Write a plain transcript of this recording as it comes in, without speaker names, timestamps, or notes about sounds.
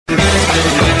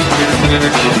Alrighty,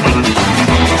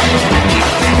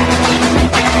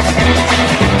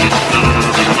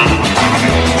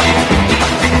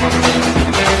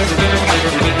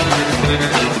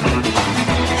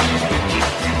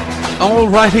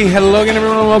 hello again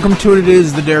everyone, welcome to it. It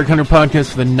is the Derek Hunter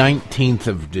Podcast for the 19th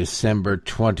of December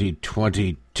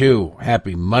 2022.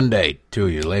 Happy Monday to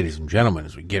you, ladies and gentlemen,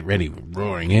 as we get ready,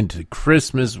 roaring into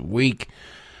Christmas week.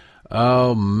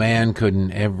 Oh man,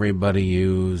 couldn't everybody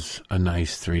use a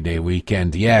nice 3-day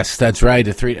weekend? Yes, that's right,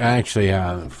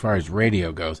 as far as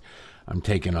radio goes, I'm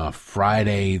taking off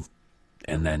Friday,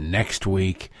 and then next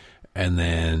week, and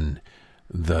then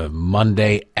the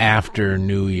Monday after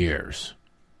New Year's.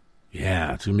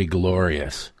 Yeah, it's going to be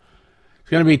glorious. It's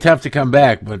going to be tough to come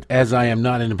back, but as I am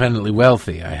not independently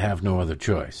wealthy, I have no other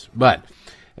choice. But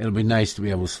it'll be nice to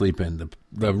be able to sleep in.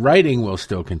 The writing will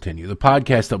still continue. The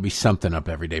podcast, there'll be something up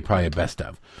every day, probably a best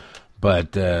of.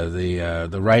 But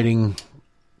the writing,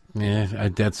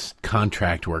 that's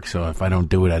contract work, so if I don't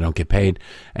do it, I don't get paid,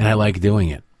 and I like doing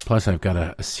it. Plus, I've got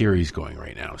a series going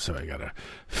right now, so I got to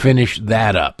finish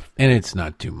that up, and it's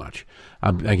not too much.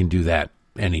 I can do that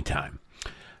anytime.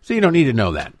 So you don't need to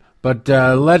know that. But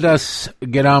let us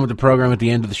get on with the program. At the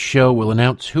end of the show, we'll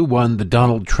announce who won the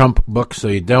Donald Trump book, so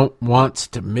you don't want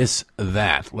to miss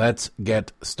that. Let's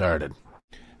get started.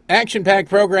 Action-packed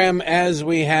program as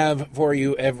we have for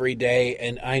you every day.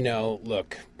 And I know,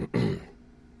 look,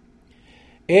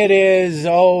 it is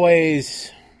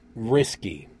always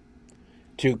risky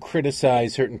to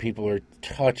criticize certain people or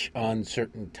touch on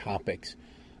certain topics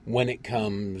when it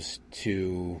comes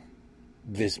to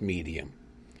this medium.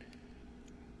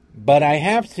 But I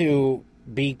have to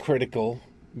be critical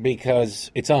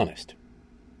because it's honest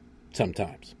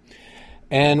sometimes.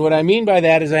 And what I mean by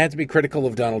that is I have to be critical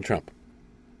of Donald Trump.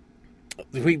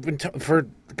 We've been for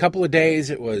a couple of days,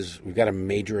 we've got a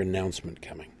major announcement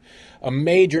coming.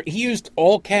 He used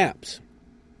all caps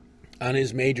on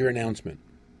his major announcement.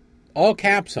 All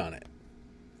caps on it.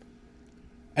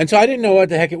 And so I didn't know what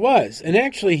the heck it was. And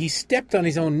actually, he stepped on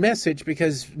his own message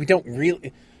because we don't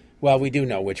really... Well, we do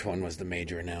know which one was the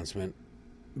major announcement.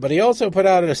 But he also put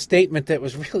out a statement that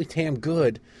was really damn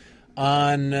good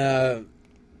on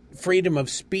freedom of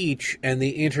speech and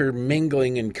the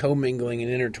intermingling and commingling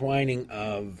and intertwining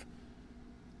of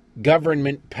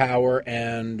government power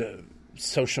and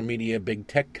social media big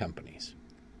tech companies.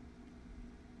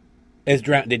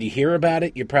 Did you hear about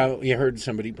it? You heard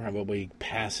somebody probably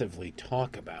passively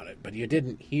talk about it, but you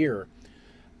didn't hear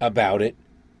about it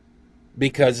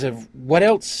because of what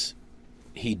else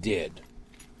he did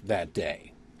that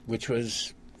day, which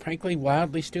was, frankly,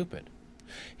 wildly stupid.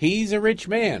 He's a rich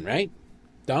man, right?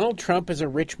 Donald Trump is a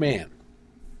rich man.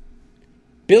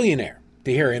 Billionaire,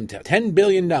 to hear him tell. $10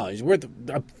 billion, worth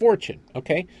a fortune,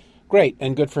 okay? Great,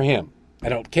 and good for him. I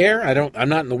don't care. I'm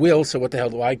not in the will, so what the hell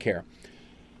do I care?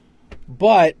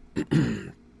 But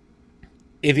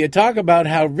if you talk about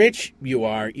how rich you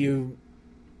are, you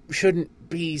shouldn't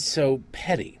be so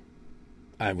petty,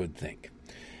 I would think.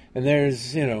 And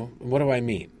there's, what do I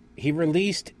mean? He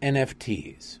released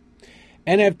NFTs.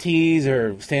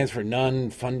 NFTs stands for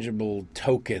non-fungible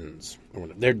tokens.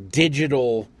 They're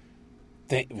digital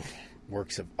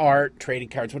works of art, trading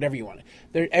cards, whatever you want.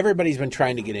 Everybody's been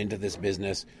trying to get into this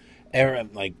business.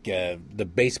 Like the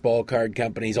baseball card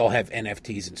companies all have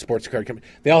NFTs, and sports card companies,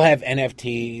 they all have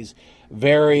NFTs.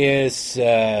 Various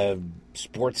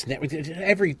sports networks,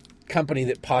 every company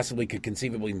that possibly could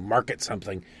conceivably market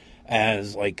something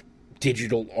as like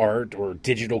digital art or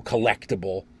digital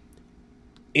collectible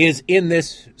is in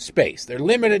this space. They're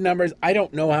limited numbers. I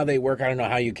don't know how they work. I don't know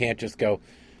how you can't just go,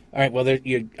 all right, well,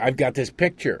 I've got this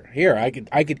picture here.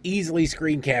 I could easily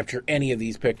screen capture any of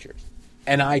these pictures,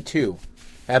 and I too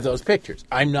have those pictures.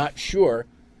 I'm not sure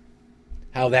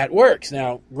how that works.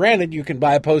 Now, granted, you can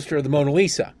buy a poster of the Mona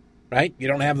Lisa, right? You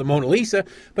don't have the Mona Lisa,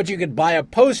 but you could buy a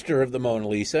poster of the Mona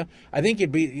Lisa. I think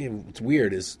what's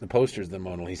weird is the posters of the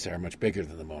Mona Lisa are much bigger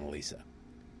than the Mona Lisa.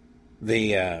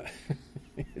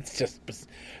 It's just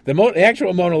the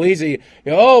actual Mona Lisa.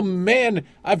 Oh man,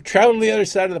 I've traveled to the other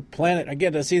side of the planet. I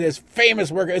get to see this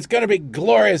famous work. It's going to be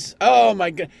glorious. Oh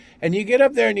my God! And you get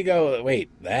up there and you go, wait,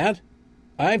 that?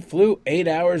 I flew 8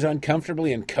 hours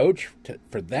uncomfortably in coach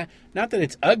for that. Not that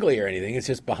it's ugly or anything. It's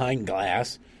just behind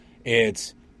glass.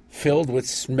 It's filled with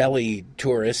smelly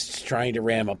tourists trying to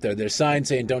ram up there. There's signs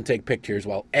saying don't take pictures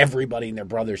while everybody and their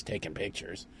brother's taking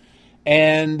pictures.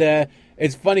 And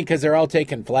it's funny because they're all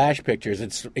taking flash pictures.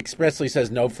 It expressly says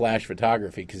no flash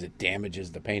photography because it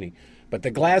damages the painting. But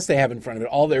the glass they have in front of it,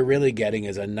 all they're really getting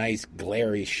is a nice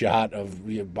glary shot of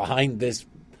behind this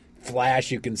flash.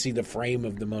 You can see the frame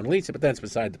of the Mona Lisa, but that's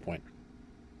beside the point.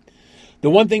 The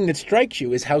one thing that strikes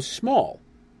you is how small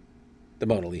the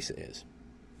Mona Lisa is.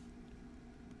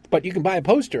 But you can buy a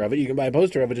poster of it. You can buy a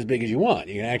poster of it as big as you want.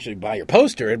 You can actually buy your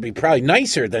poster. It'd be probably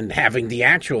nicer than having the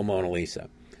actual Mona Lisa.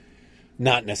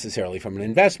 Not necessarily from an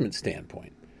investment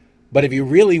standpoint. But if you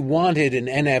really wanted an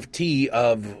NFT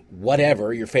of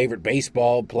whatever, your favorite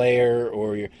baseball player,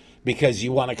 or because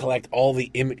you want to collect all the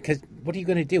images, because what are you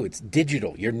going to do? It's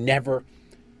digital. You're never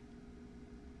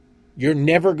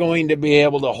going to be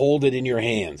able to hold it in your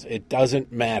hands. It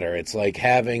doesn't matter. It's like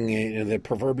having the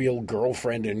proverbial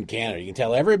girlfriend in Canada. You can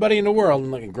tell everybody in the world,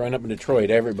 and like growing up in Detroit,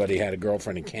 everybody had a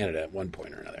girlfriend in Canada at one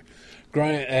point or another.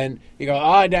 And you go,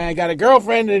 I got a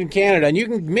girlfriend in Canada, and you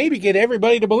can maybe get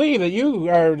everybody to believe that you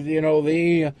are,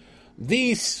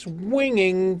 the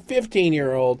swinging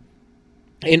 15-year-old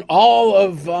in all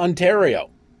of Ontario,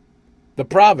 the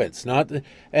province,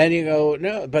 and you go,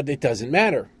 no, but it doesn't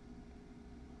matter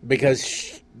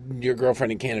because your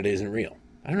girlfriend in Canada isn't real.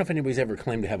 I don't know if anybody's ever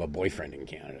claimed to have a boyfriend in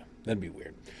Canada. That'd be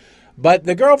weird. But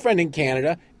the girlfriend in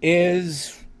Canada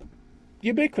is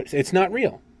ubiquitous. It's not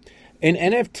real. An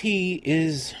NFT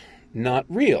is not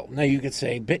real. Now, you could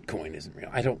say Bitcoin isn't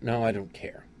real. I don't know. I don't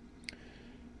care.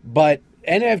 But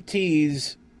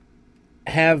NFTs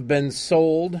have been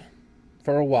sold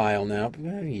for a while now,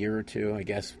 a year or two, I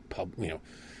guess,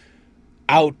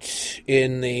 out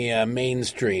in the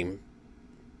mainstream.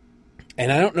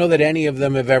 And I don't know that any of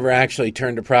them have ever actually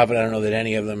turned a profit. I don't know that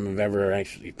any of them have ever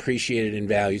actually appreciated in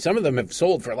value. Some of them have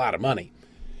sold for a lot of money.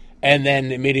 And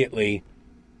then immediately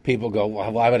people go,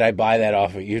 well, why would I buy that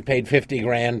off of you? You paid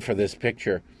 $50,000 for this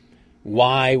picture.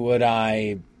 Why would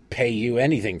I pay you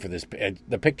anything for this?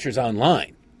 The picture's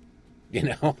online,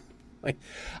 Like,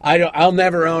 I'll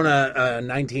never own a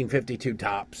 1952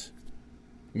 Topps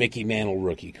Mickey Mantle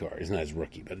rookie card. It's not his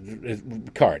rookie, but it's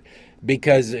card.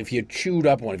 Because if you chewed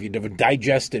up one, if you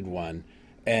digested one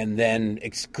and then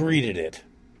excreted it,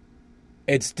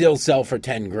 it'd still sell for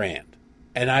 $10,000.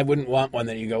 And I wouldn't want one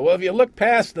that you go, well, if you look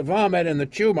past the vomit and the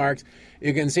chew marks,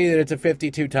 you can see that it's a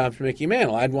 52 Topps Mickey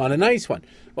Mantle. I'd want a nice one.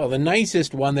 Well, the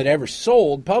nicest one that ever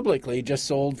sold publicly just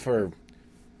sold for,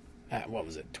 what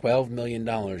was it, $12 million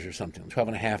or something,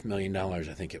 $12.5 million, I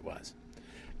think it was.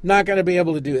 Not going to be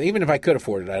able to do it. Even if I could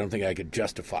afford it, I don't think I could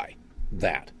justify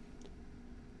that.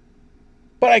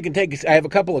 But I have a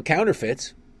couple of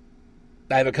counterfeits.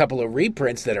 I have a couple of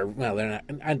reprints that are, well, they're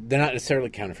not necessarily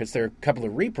counterfeits. There are a couple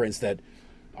of reprints that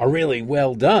are really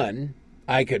well done.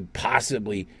 I could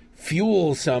possibly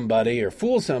fool somebody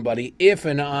if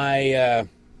and I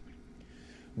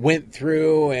went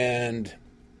through and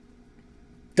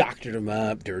doctored them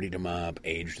up, dirtied them up,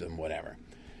 aged them, whatever.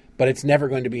 But it's never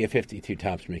going to be a 52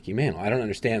 Topps Mickey Mantle. I don't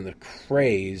understand the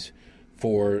craze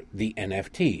for the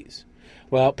NFTs.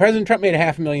 Well, President Trump made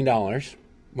 $500,000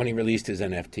 when he released his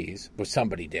NFTs. Well,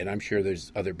 somebody did. I'm sure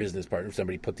there's other business partners.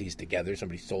 Somebody put these together.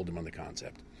 Somebody sold them on the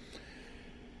concept.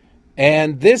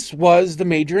 And this was the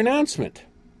major announcement.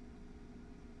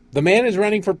 The man is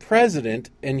running for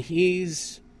president, and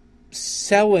he's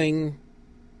selling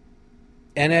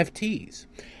NFTs.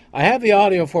 I have the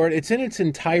audio for it. It's in its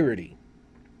entirety,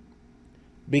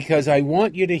 because I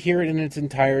want you to hear it in its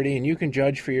entirety, and you can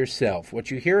judge for yourself.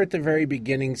 What you hear at the very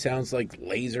beginning sounds like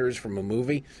lasers from a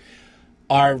movie,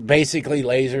 are basically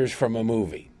lasers from a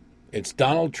movie. It's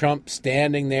Donald Trump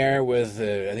standing there with,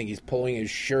 I think he's pulling his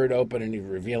shirt open and he's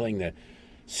revealing the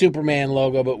Superman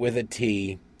logo, but with a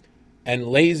T. And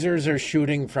lasers are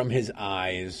shooting from his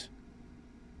eyes.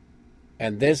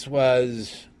 And this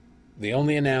was the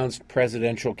only announced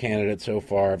presidential candidate so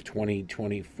far of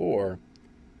 2024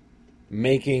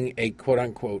 making a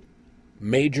quote-unquote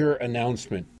major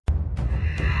announcement.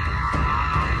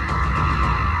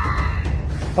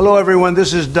 Hello, everyone.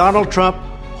 This is Donald Trump.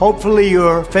 Hopefully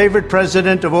your favorite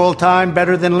president of all time,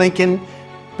 better than Lincoln,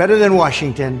 better than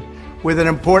Washington, with an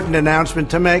important announcement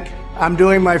to make. I'm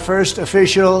doing my first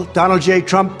official Donald J.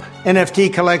 Trump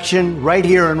NFT collection right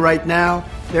here and right now.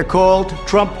 They're called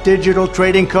Trump Digital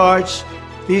Trading Cards.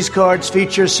 These cards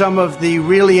feature some of the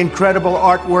really incredible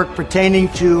artwork pertaining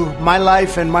to my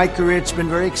life and my career. It's been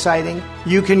very exciting.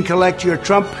 You can collect your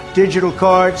Trump digital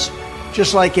cards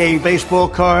just like a baseball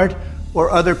card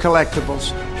or other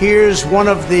collectibles. Here's one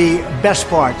of the best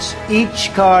parts. Each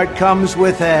card comes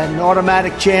with an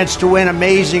automatic chance to win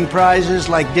amazing prizes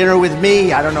like dinner with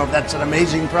me. I don't know if that's an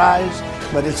amazing prize,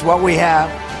 but it's what we have.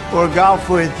 Or golf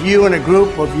with you and a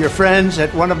group of your friends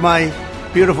at one of my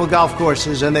beautiful golf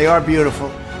courses, and they are beautiful.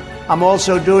 I'm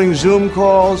also doing Zoom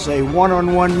calls, a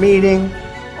one-on-one meeting,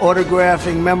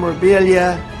 autographing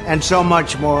memorabilia, and so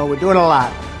much more. We're doing a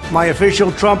lot. My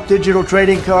official Trump digital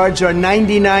trading cards are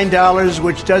 $99,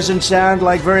 which doesn't sound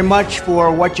like very much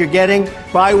for what you're getting.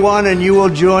 Buy one and you will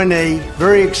join a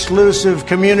very exclusive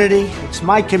community. It's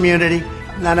my community,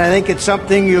 and I think it's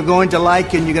something you're going to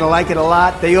like, and you're going to like it a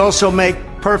lot. They also make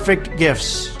perfect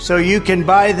gifts. So you can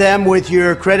buy them with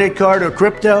your credit card or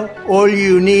crypto. All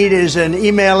you need is an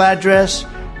email address.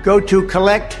 Go to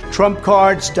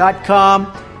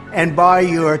collecttrumpcards.com and buy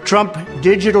your Trump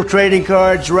digital trading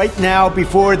cards right now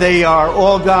before they are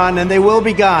all gone, and they will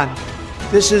be gone.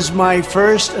 This is my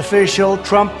first official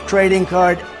Trump trading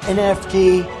card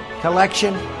NFT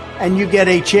collection, and you get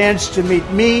a chance to meet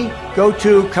me. Go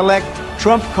to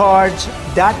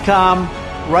collecttrumpcards.com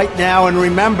right now, and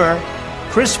remember,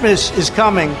 Christmas is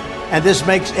coming, and this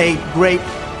makes a great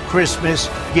Christmas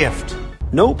gift.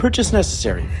 No purchase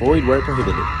necessary. Void where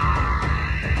prohibited.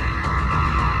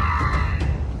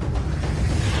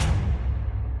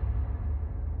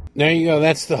 There you go.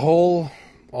 That's the whole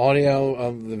audio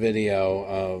of the video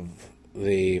of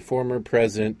the former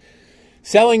president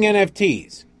selling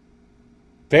NFTs.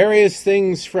 Various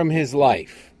things from his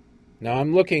life. Now,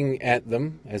 I'm looking at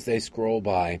them as they scroll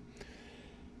by.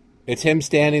 It's him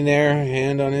standing there,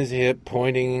 hand on his hip,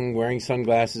 pointing, wearing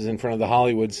sunglasses in front of the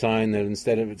Hollywood sign that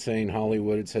instead of it saying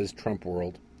Hollywood, it says Trump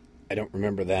World. I don't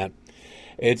remember that.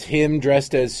 It's him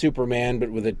dressed as Superman, but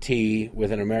with a T,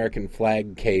 with an American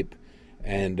flag cape,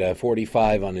 and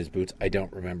 45 on his boots. I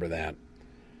don't remember that.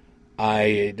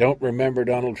 I don't remember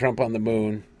Donald Trump on the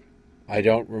moon. I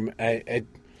don't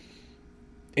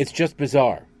it's just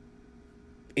bizarre.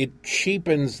 It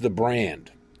cheapens the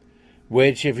brand,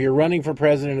 which if you're running for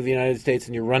president of the United States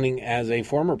and you're running as a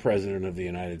former president of the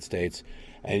United States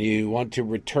and you want to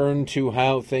return to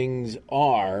how things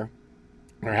are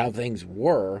or how things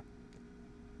were,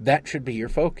 that should be your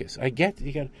focus. I get that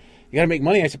you got to make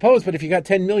money, I suppose, but if you got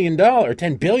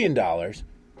 $10 billion,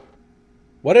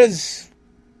 what does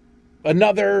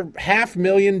another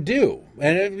 $500,000 do?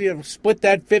 And if you split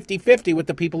that 50-50 with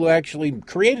the people who actually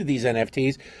created these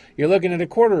NFTs, you're looking at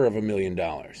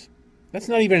 $250,000. That's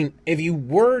not even, if you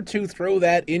were to throw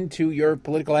that into your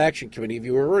political action committee, if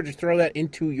you were to throw that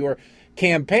into your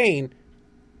campaign,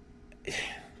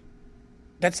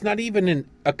 that's not even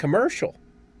a commercial.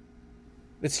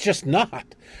 It's just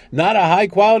not a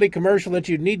high-quality commercial that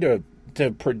you'd need to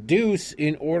produce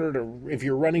in order to, if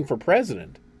you're running for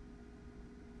president.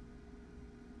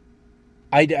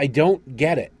 I don't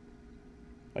get it.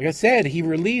 Like I said, he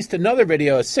released another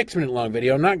video, a 6-minute-long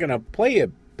video. I'm not going to play a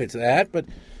bit of that, but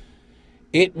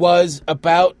it was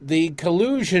about the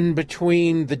collusion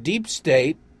between the deep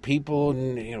state, people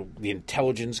in the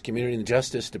intelligence community and the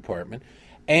Justice Department,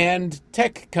 and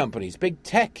tech companies, big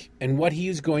tech, and what he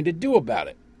is going to do about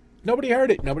it. Nobody heard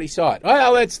it. Nobody saw it.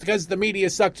 Well, that's because the media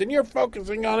sucks, and you're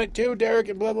focusing on it too, Derek,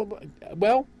 and blah, blah, blah.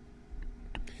 Well,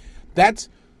 that's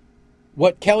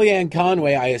what Kellyanne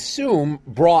Conway, I assume,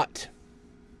 brought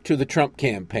to the Trump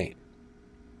campaign.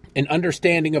 An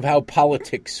understanding of how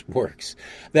politics works.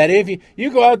 That if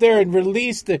you go out there and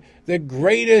release the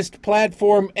greatest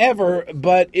platform ever,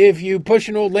 but if you push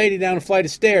an old lady down a flight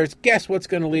of stairs, guess what's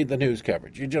going to lead the news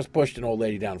coverage? You just pushed an old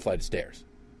lady down a flight of stairs.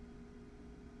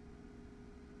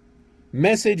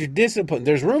 Message discipline.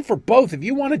 There's room for both. If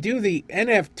you want to do the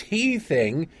NFT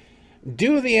thing,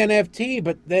 do the NFT,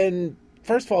 but then,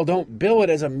 first of all, don't bill it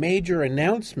as a major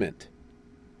announcement.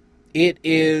 It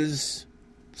is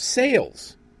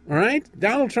sales. All right?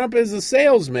 Donald Trump is a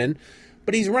salesman,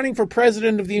 but he's running for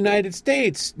president of the United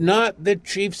States, not the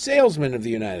chief salesman of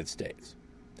the United States.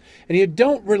 And you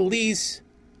don't release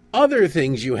other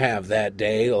things you have that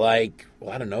day, like,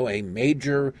 well, I don't know, a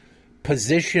major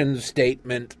position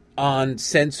statement on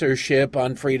censorship,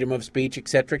 on freedom of speech,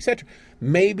 etc., etc.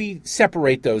 Maybe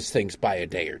separate those things by a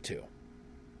day or two.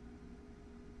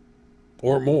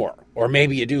 Or more. Or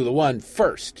maybe you do the one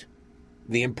first.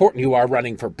 The important, you are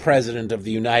running for president of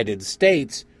the United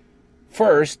States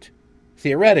first,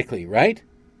 theoretically, right?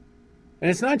 And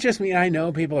it's not just me. I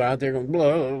know people are out there going,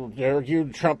 blah, Derek, you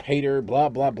Trump hater, blah,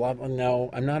 blah, blah. No,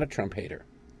 I'm not a Trump hater.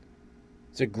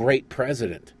 He's a great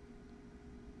president.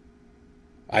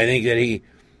 I think that he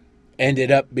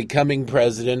ended up becoming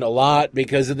president a lot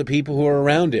because of the people who are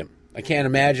around him. I can't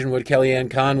imagine what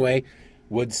Kellyanne Conway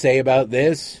would say about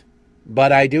this,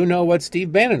 but I do know what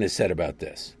Steve Bannon has said about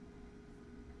this.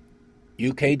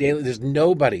 UK Daily, there's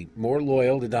nobody more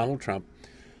loyal to Donald Trump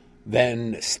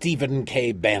than Stephen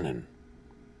K. Bannon.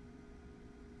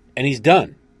 And he's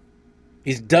done.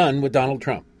 He's done with Donald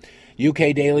Trump.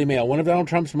 UK Daily Mail, one of Donald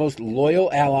Trump's most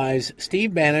loyal allies,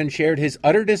 Steve Bannon, shared his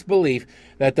utter disbelief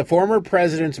that the former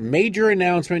president's major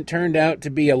announcement turned out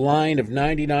to be a line of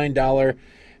 $99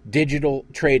 digital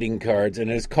trading cards and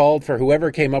has called for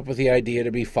whoever came up with the idea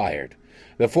to be fired.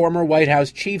 The former White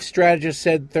House chief strategist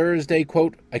said Thursday,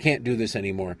 quote, "I can't do this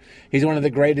anymore. He's one of the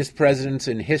greatest presidents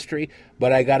in history,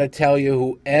 but I got to tell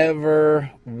you, whoever,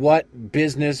 what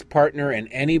business partner, and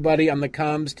anybody on the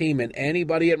comms team and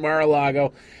anybody at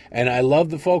Mar-a-Lago, and I love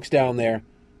the folks down there,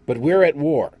 but we're at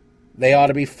war. They ought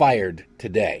to be fired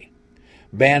today."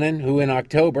 Bannon, who in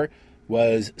October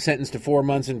was sentenced to 4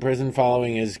 months in prison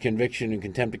following his conviction and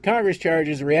contempt of Congress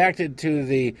charges, reacted to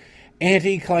the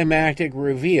anticlimactic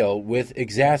reveal with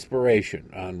exasperation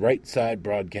on Right Side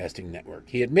Broadcasting Network.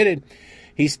 He admitted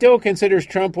he still considers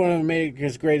Trump one of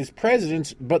America's greatest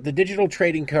presidents, but the digital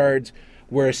trading cards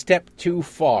were a step too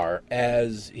far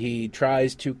as he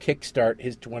tries to kickstart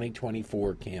his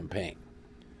 2024 campaign.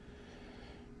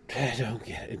 I don't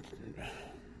get it.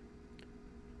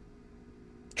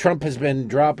 Trump has been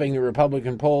dropping the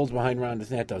Republican polls behind Ron DeSantis.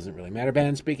 That doesn't really matter.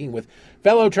 Bannon speaking with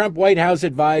fellow Trump White House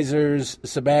advisors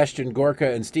Sebastian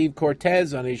Gorka and Steve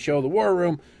Cortez on his show The War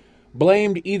Room,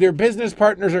 blamed either business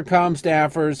partners or comm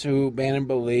staffers who Bannon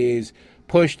believes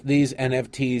pushed these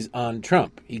NFTs on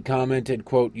Trump. He commented,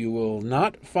 quote, "You will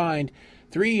not find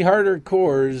 3 harder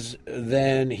cores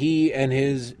than he and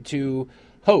his 2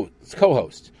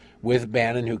 co-hosts," with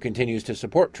Bannon, who continues to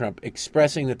support Trump,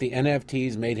 expressing that the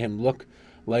NFTs made him look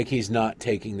like he's not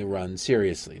taking the run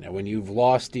seriously. Now, when you've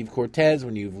lost Steve Cortez,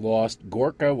 when you've lost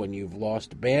Gorka, when you've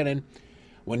lost Bannon,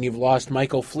 when you've lost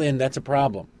Michael Flynn, that's a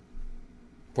problem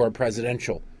for a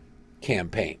presidential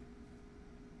campaign.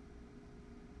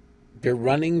 If you're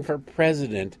running for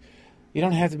president, you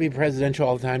don't have to be presidential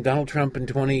all the time. Donald Trump in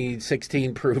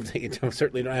 2016 proved that you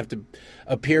certainly don't have to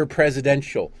appear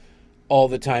presidential all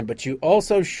the time, but you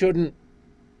also shouldn't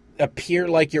appear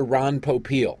like you're Ron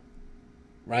Popeil,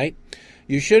 right?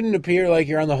 You shouldn't appear like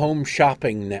you're on the Home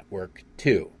Shopping Network,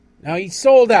 too. Now, he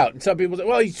sold out. And some people say,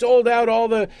 well, he sold out all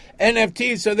the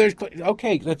NFTs, so there's...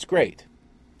 Okay, that's great.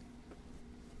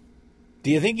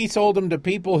 Do you think he sold them to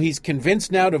people he's convinced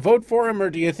now to vote for him, or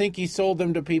do you think he sold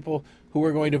them to people who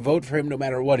are going to vote for him no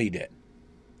matter what he did?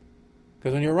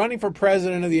 Because when you're running for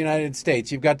president of the United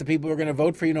States, you've got the people who are going to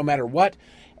vote for you no matter what,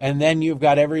 and then you've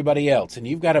got everybody else. And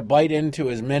you've got to bite into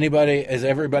as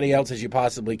everybody else as you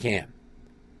possibly can.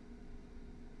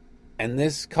 And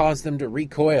this caused them to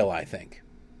recoil, I think.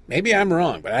 Maybe I'm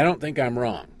wrong, but I don't think I'm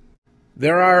wrong.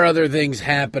 There are other things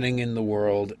happening in the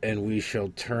world, and we shall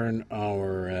turn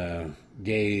our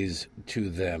gaze to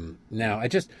them. Now,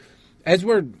 as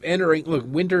we're entering, look,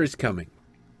 winter is coming.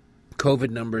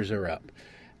 COVID numbers are up.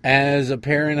 As a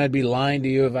parent, I'd be lying to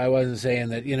you if I wasn't saying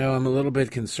that, I'm a little bit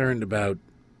concerned about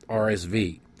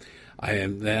RSV.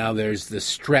 Now there's the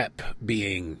strep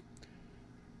being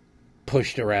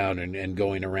pushed around and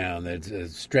going around. It's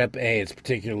strep A. It's a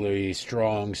particularly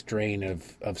strong strain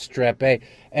of strep A.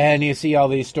 And you see all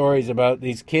these stories about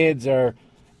these kids are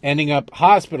ending up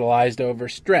hospitalized over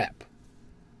strep.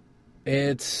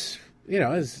 It's,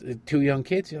 as 2 young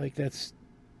kids, you're like, that's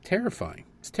terrifying.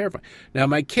 It's terrifying. Now,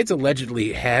 my kids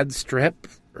allegedly had strep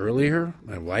earlier.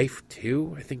 My wife,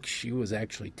 too. I think she was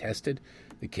actually tested.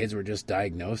 The kids were just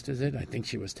diagnosed as it. I think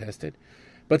she was tested.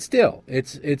 But still,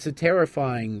 it's a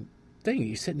terrifying thing.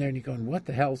 You're sitting there and you're going, what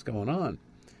the hell's going on?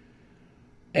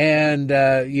 And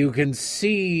you can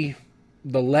see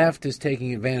the left is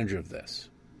taking advantage of this.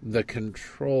 The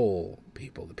control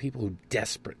people, the people who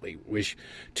desperately wish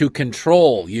to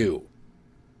control you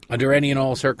under any and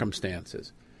all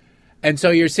circumstances. And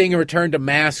so you're seeing a return to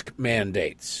mask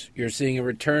mandates. You're seeing a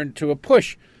return to a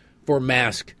push for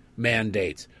mask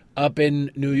mandates. Up in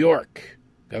New York,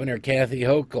 Governor Kathy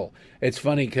Hochul. It's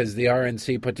funny because the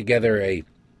RNC put together a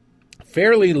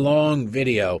fairly long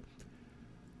video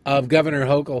of Governor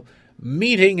Hochul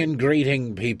meeting and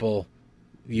greeting people,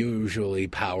 usually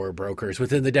power brokers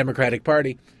within the Democratic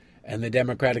Party and the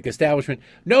Democratic establishment.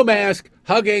 No mask,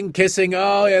 hugging, kissing,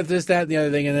 oh, yeah, this, that, and the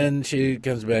other thing. And then she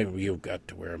comes back, you've got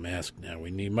to wear a mask now.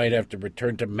 We might have to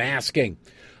return to masking.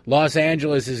 Los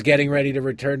Angeles is getting ready to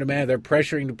return to mask. They're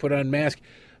pressuring to put on masks.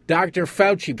 Dr.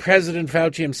 Fauci, President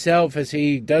Fauci himself, as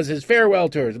he does his farewell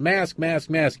tours, mask, mask,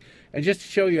 mask. And just to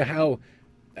show you how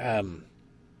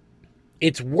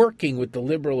it's working with the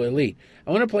liberal elite,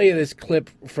 I want to play you this clip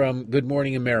from Good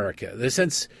Morning America.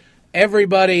 Since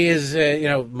everybody is,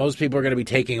 most people are going to be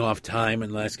taking off time in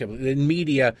the last couple. In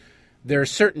media, there are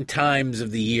certain times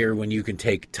of the year when you can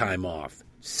take time off.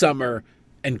 Summer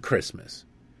and Christmas.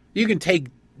 You can take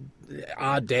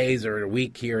odd days or a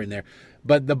week here and there.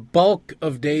 But the bulk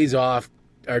of days off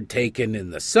are taken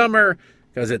in the summer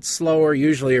because it's slower,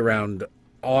 usually around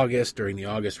August, during the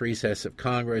August recess of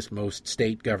Congress. Most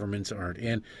state governments aren't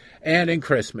in. And in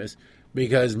Christmas,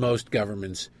 because most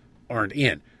governments aren't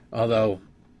in. Although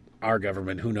our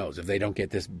government, who knows? If they don't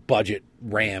get this budget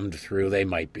rammed through, they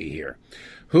might be here.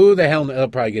 Who the hell? They'll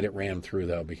probably get it rammed through,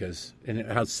 though, because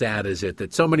how sad is it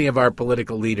that so many of our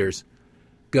political leaders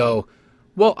go,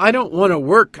 well, I don't want to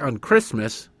work on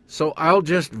Christmas, so I'll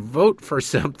just vote for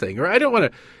something. Or I don't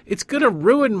want to, it's going to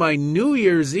ruin my New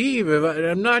Year's Eve.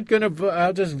 I'm not going to,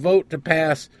 I'll just vote to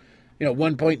pass,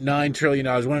 $1.9 trillion,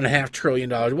 $1.5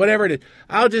 trillion, whatever it is.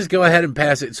 I'll just go ahead and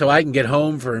pass it so I can get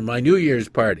home for my New Year's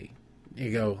party.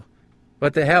 You go,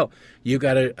 what the hell? You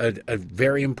got a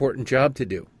very important job to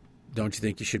do. Don't you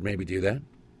think you should maybe do that?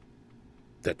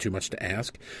 Is that too much to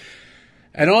ask?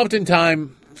 And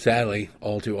oftentimes, sadly,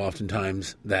 all too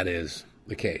oftentimes, that is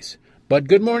the case. But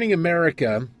Good Morning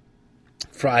America,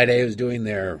 Friday, was doing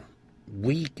their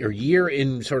week or year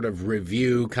in sort of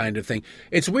review kind of thing.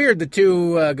 It's weird the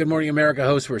two Good Morning America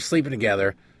hosts were sleeping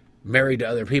together, married to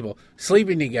other people,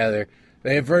 sleeping together.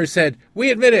 They first said,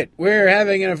 we admit it,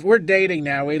 we're dating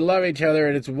now, we love each other,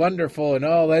 and it's wonderful, and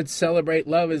let's celebrate,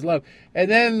 love is love.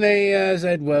 And then they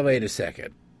said, well, wait a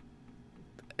second.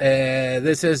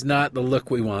 This is not the look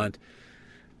we want,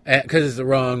 because it's the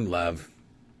wrong love.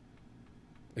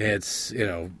 It's,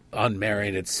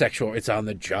 unmarried, it's sexual, it's on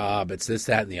the job, it's this,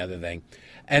 that, and the other thing.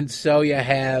 And so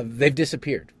they've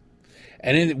disappeared.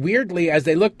 And weirdly, as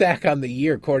they look back on the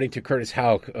year, according to Curtis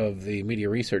Houck of the Media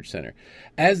Research Center,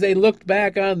 as they looked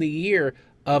back on the year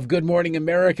of Good Morning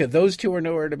America, those two are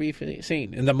nowhere to be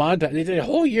seen. In the montage, they did a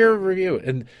whole year of review,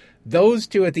 and those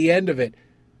two at the end of it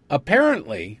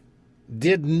apparently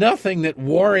did nothing that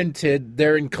warranted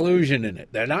their inclusion in it.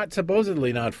 They're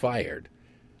supposedly not fired.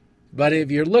 But if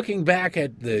you're looking back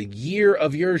at the year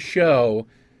of your show,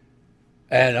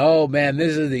 and, oh, man,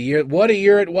 this is the year. What a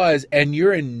year it was. And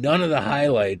you're in none of the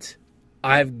highlights.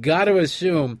 I've got to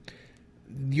assume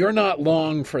you're not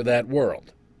long for that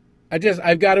world.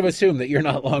 I've got to assume that you're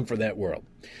not long for that world.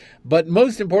 But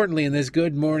most importantly, in this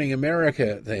Good Morning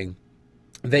America thing,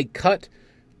 they cut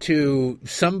to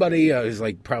somebody who's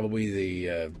like probably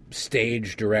the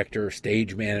stage director,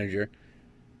 stage manager,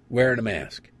 wearing a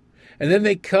mask. And then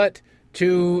they cut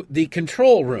to the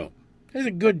control room. There's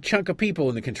a good chunk of people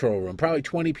in the control room, probably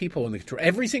 20 people in the control room.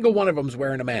 Every single one of them is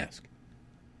wearing a mask.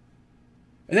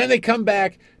 And then they come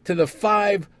back to the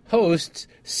 5 hosts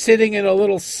sitting in a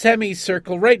little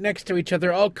semicircle right next to each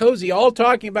other, all cozy, all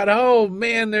talking about, oh,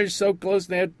 man, they're so close.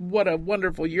 What a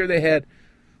wonderful year they had.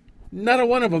 Not a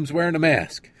one of them's wearing a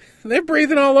mask. They're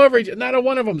breathing all over each other. Not a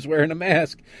one of them's wearing a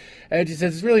mask. And she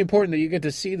says it's really important that you get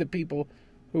to see the people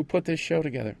who put this show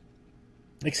together.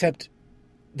 Except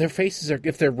their faces are,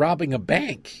 if they're robbing a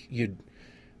bank,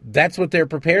 that's what they're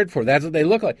prepared for. That's what they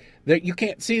look like. You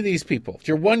can't see these people. It's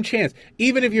your one chance.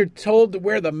 Even if you're told to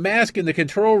wear the mask in the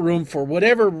control room for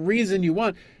whatever reason you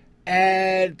want,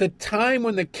 at the time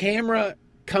when the camera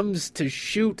comes to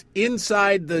shoot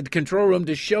inside the control room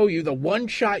to show you the one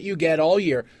shot you get all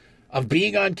year of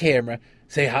being on camera,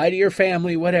 say hi to your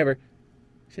family, whatever,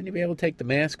 shouldn't you be able to take the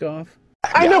mask off?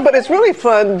 I know, but it's really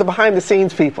fun, the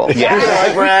behind-the-scenes people. Yes.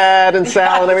 Like Brad and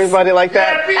Sal and everybody like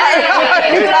that.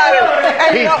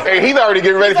 He's already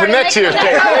getting ready for next year's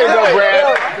case. There you go,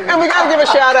 Brad. And we got to give a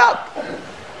shout-out.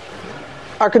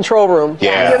 Our control room.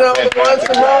 Yeah. The ones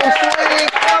from Rome Street,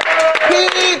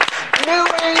 Pete,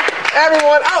 Newey,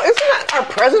 everyone. Oh, isn't that our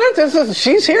president?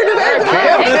 She's here today.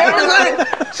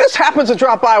 It just happens to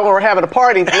drop by when we're having a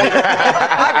party. I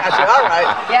got you. All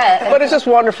right. Yeah. But it's just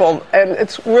wonderful, and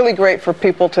it's really great for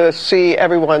people to see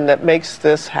everyone that makes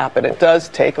this happen. It does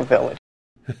take a village.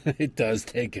 It does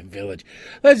take a village.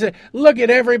 Listen, look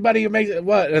at everybody who makes it.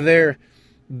 What are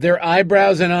their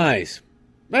eyebrows and eyes?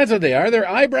 That's what they are. They're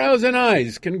eyebrows and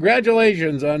eyes.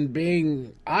 Congratulations on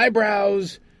being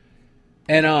eyebrows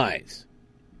and eyes.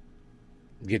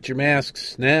 Get your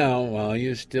masks now while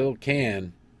you still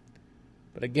can.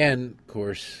 But again, of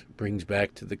course, brings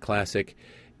back to the classic,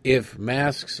 if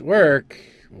masks work,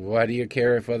 why do you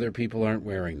care if other people aren't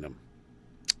wearing them?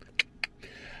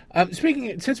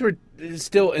 Since we're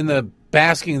still in the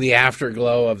basking the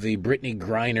afterglow of the Brittany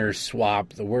Griner swap,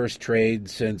 the worst trade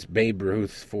since Babe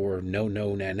Ruth for No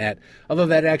Nanette, although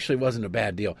that actually wasn't a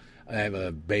bad deal. I have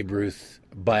a Babe Ruth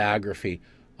biography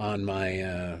on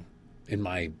my in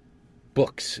my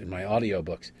books, in my audio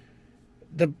books.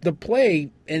 The play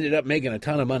ended up making a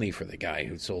ton of money for the guy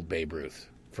who sold Babe Ruth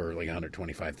for like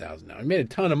 $125,000. He made a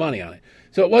ton of money on it.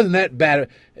 So it wasn't that bad.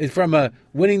 From a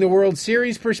winning the World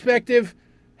Series perspective,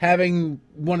 having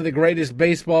one of the greatest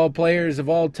baseball players of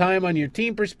all time on your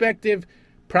team perspective,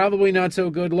 probably not so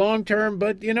good long term,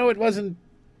 but, it wasn't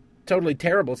totally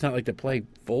terrible. It's not like the play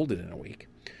folded in a week.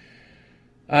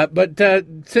 But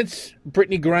since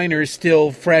Brittany Griner is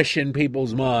still fresh in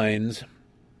people's minds,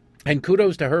 And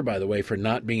kudos to her, by the way, for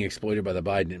not being exploited by the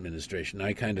Biden administration.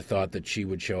 I kind of thought that she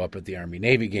would show up at the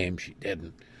Army-Navy game. She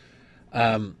didn't.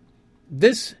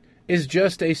 This is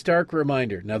just a stark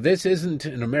reminder. Now, this isn't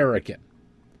an American,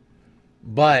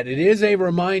 but it is a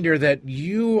reminder that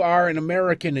you are an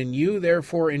American and you,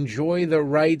 therefore, enjoy the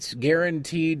rights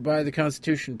guaranteed by the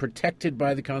Constitution, protected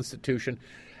by the Constitution,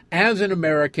 as an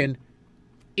American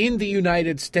in the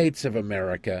United States of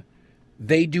America.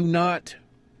 They do not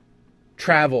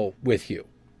travel with you.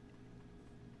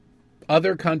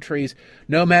 Other countries,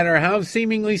 no matter how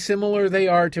seemingly similar they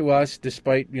are to us,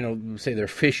 despite, say their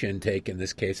fish intake in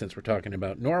this case, since we're talking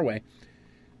about Norway,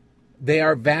 they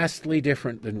are vastly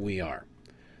different than we are.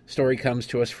 Story comes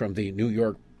to us from the New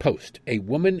York Post. A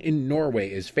woman in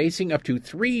Norway is facing up to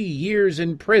 3 years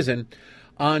in prison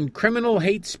on criminal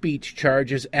hate speech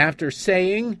charges after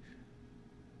saying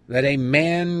that a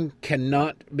man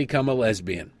cannot become a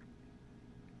lesbian.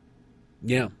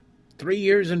 Yeah, 3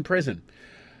 years in prison.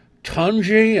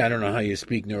 Tonje, I don't know how you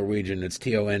speak Norwegian, it's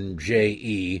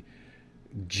Tonje,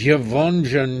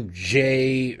 Gjevonjon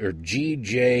J, or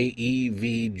Gjevjon,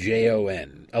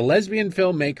 a lesbian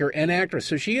filmmaker and actress.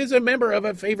 So she is a member of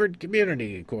a favored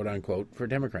community, quote unquote, for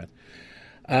Democrats.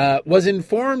 Was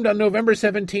informed on November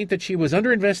 17th that she was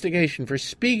under investigation for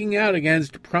speaking out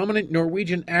against prominent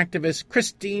Norwegian activist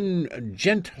Christine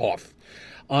Genthoff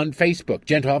on Facebook.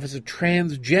 Genthoff is a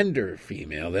transgender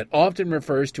female that often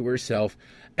refers to herself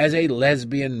as a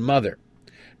lesbian mother.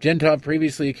 Genthoff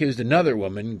previously accused another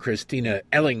woman, Christina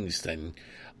Ellingsen,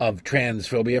 of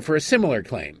transphobia for a similar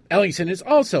claim. Ellingsen is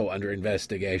also under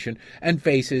investigation and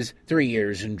faces 3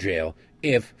 years in jail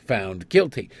if found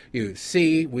guilty. You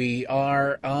see, we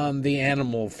are on the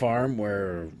animal farm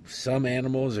where some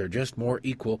animals are just more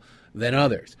equal than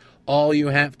others. All you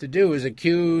have to do is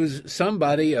accuse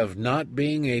somebody of not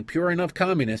being a pure enough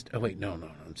communist. Oh, wait, no,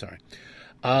 I'm sorry.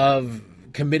 Of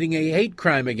committing a hate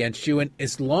crime against you, and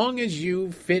as long as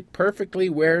you fit perfectly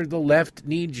where the left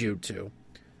needs you to,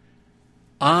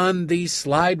 on the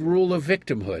slide rule of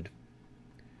victimhood,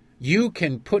 you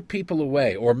can put people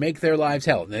away or make their lives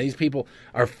hell. Now, these people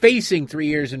are facing 3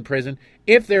 years in prison.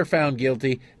 If they're found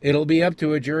guilty, it'll be up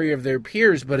to a jury of their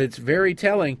peers, but it's very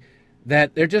telling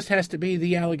that there just has to be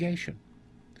the allegation.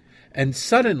 And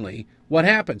suddenly, what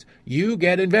happens? You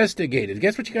get investigated.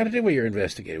 Guess what you got to do when you're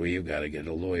investigated? Well, you got to get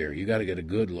a lawyer. You got to get a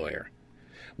good lawyer.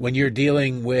 When you're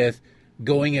dealing with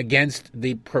going against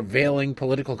the prevailing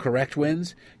political correct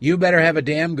winds, you better have a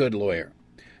damn good lawyer.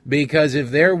 Because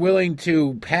if they're willing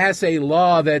to pass a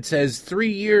law that says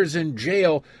 3 years in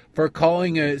jail for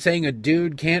saying a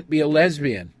dude can't be a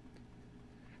lesbian,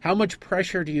 how much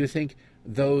pressure do you think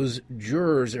those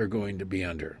jurors are going to be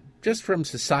under? Just from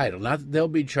societal, not that they'll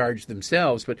be charged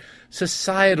themselves, but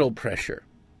societal pressure.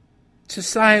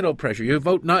 Societal pressure. You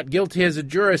vote not guilty as a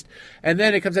jurist, and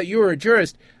then it comes out you were a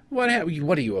jurist. What are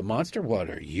you, a monster?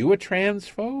 What, are you a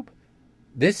transphobe?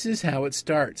 This is how it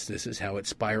starts. This is how it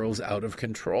spirals out of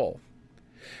control.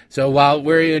 So while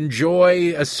we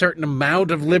enjoy a certain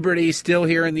amount of liberty still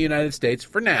here in the United States,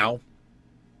 for now,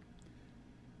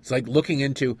 it's like looking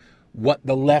into what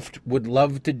the left would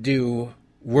love to do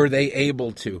were they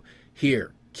able to.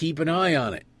 Here, keep an eye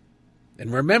on it.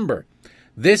 And remember,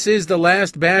 this is the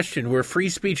last bastion where free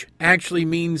speech actually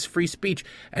means free speech.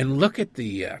 And look at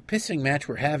the pissing match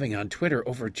we're having on Twitter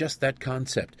over just that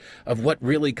concept of what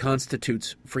really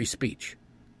constitutes free speech.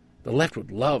 The left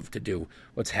would love to do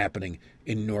what's happening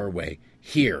in Norway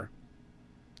here.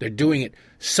 They're doing it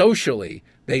socially.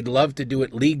 They'd love to do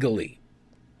it legally.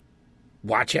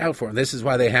 Watch out for them. This is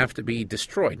why they have to be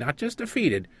destroyed, not just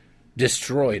defeated,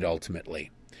 destroyed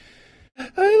ultimately.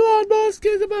 Elon Musk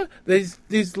is about these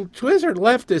Twitter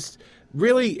leftists.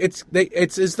 Really, it's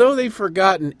as though they've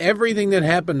forgotten everything that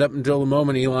happened up until the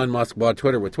moment Elon Musk bought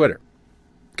Twitter with Twitter.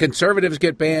 Conservatives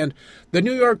get banned. The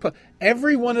New York Post,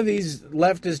 every one of these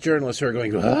leftist journalists are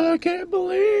going, I can't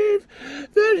believe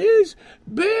that he's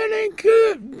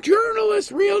banning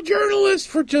journalists, real journalists,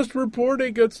 for just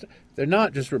reporting good stuff. They're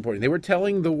not just reporting. They were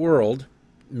telling the world,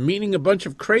 meaning a bunch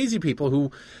of crazy people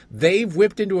who they've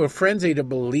whipped into a frenzy to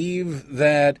believe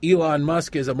that Elon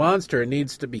Musk is a monster and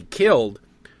needs to be killed.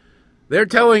 They're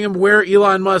telling him where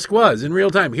Elon Musk was in real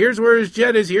time. Here's where his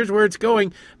jet is. Here's where it's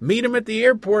going. Meet him at the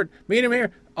airport. Meet him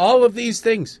here. All of these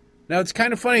things. Now, it's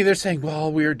kind of funny. They're saying, well,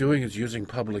 all we are doing is using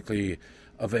publicly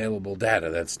available data.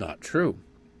 That's not true.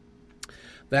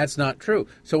 That's not true.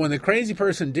 So when the crazy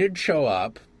person did show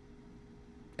up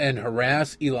and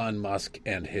harass Elon Musk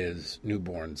and his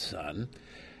newborn son,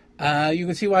 you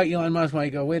can see why Elon Musk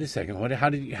might go, wait a second, how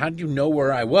did you know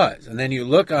where I was? And then you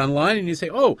look online and you say,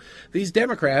 oh, these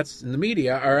Democrats in the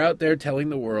media are out there telling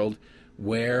the world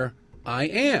where I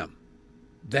am.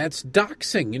 That's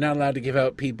doxing. You're not allowed to give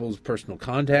out people's personal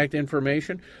contact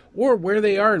information or where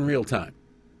they are in real time.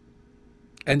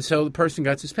 And so the person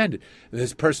got suspended.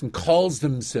 This person calls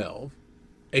themselves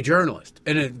a journalist.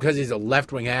 And because he's a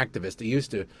left-wing activist,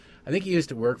 I think he used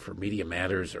to work for Media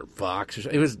Matters or Fox.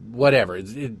 It was whatever.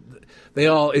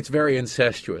 It's very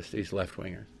incestuous, these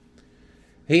left-wingers.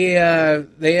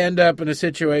 They end up in a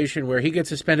situation where he gets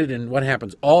suspended, and what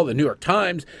happens? All the New York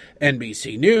Times,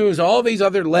 NBC News, all these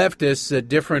other leftists at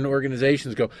different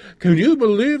organizations go, can you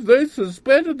believe they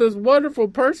suspended this wonderful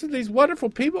person, these wonderful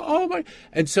people? Oh my!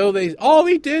 And so all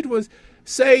he did was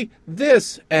say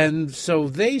this, and so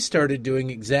they started doing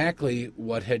exactly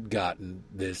what had gotten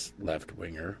this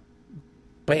left-winger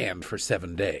banned for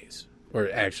 7 days.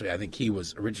 Or actually, I think he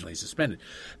was originally suspended.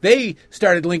 They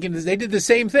started linking this. They did the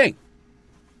same thing.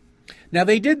 Now,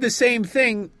 they did the same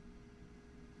thing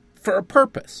for a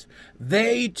purpose.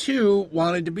 They, too,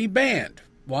 wanted to be banned.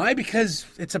 Why? Because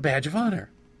it's a badge of honor.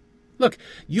 Look,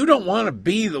 you don't want to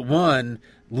be the one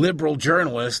liberal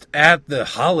journalist at the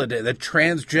holiday, the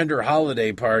transgender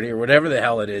holiday party or whatever the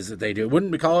hell it is that they do.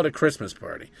 Wouldn't we call it a Christmas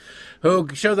party? Who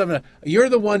show them, you're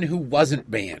the one who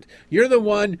wasn't banned. You're the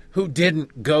one who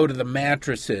didn't go to the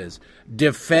mattresses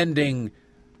defending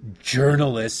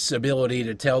journalists' ability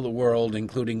to tell the world,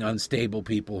 including unstable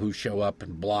people who show up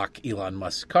and block Elon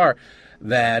Musk's car,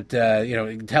 that,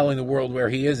 telling the world where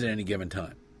he is at any given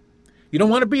time. You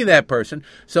don't want to be that person.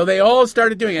 So they all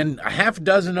started doing it, and a half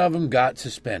dozen of them got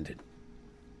suspended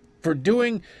for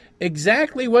doing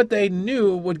exactly what they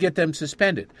knew would get them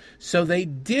suspended. So they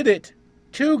did it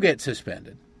to get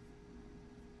suspended.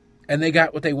 And they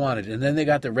got what they wanted. And then they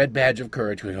got the red badge of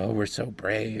courage. Going, oh, we're so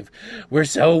brave. We're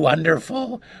so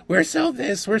wonderful. We're so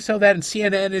this. We're so that. And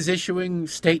CNN is issuing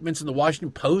statements. And the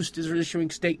Washington Post is issuing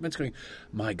statements going,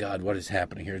 my God, what is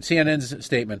happening here? And CNN's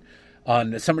statement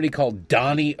on somebody called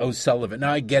Donnie O'Sullivan.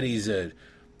 Now, I get he's an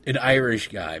Irish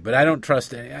guy, but I don't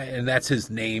trust any, and that's his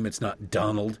name. It's not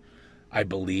Donald, I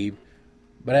believe.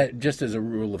 But just as a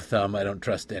rule of thumb, I don't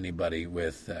trust anybody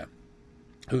with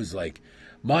who's like,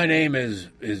 my name is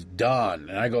Don,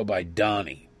 and I go by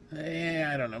Donnie.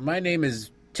 I don't know. My name is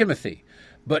Timothy,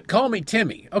 but call me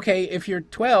Timmy. Okay, if you're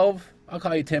 12, I'll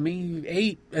call you Timmy.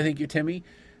 8, I think you're Timmy.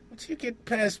 Once you get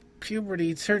past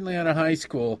puberty, certainly out of high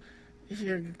school, if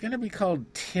you're going to be called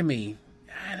Timmy,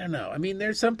 I don't know. I mean,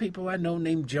 there's some people I know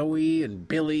named Joey and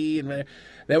Billy and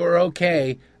that were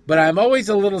okay, but I'm always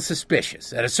a little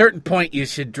suspicious. At a certain point, you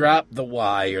should drop the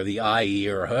Y or the IE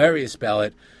or however you spell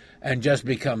it, and just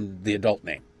become the adult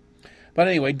name. But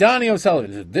anyway, Donnie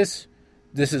O'Sullivan, this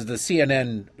is the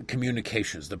CNN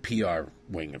communications, the PR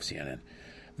wing of CNN.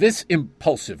 This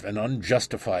impulsive and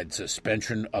unjustified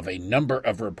suspension of a number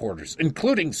of reporters,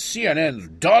 including CNN's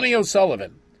Donnie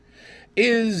O'Sullivan,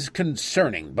 is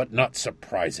concerning but not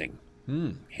surprising.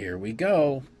 Here we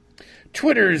go.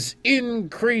 Twitter's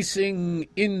increasing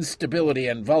instability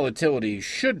and volatility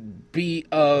should be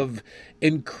of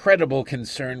incredible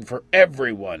concern for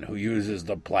everyone who uses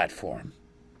the platform.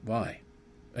 Why?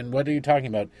 And what are you talking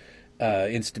about?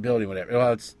 Instability, whatever.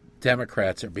 Well, it's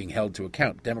Democrats are being held to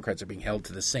account. Democrats are being held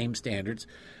to the same standards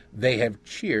they have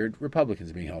cheered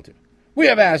Republicans being held to. We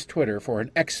have asked Twitter for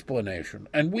an explanation,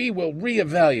 and we will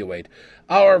reevaluate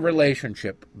our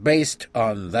relationship based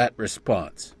on that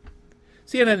response.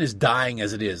 CNN is dying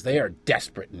as it is. They are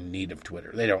desperate in need of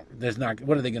Twitter.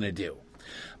 What are they going to do?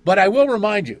 But I will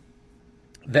remind you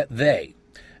that they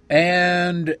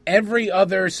and every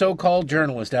other so-called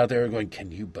journalist out there are going,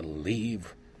 can you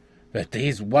believe that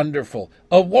these wonderful,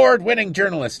 award-winning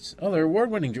journalists, they're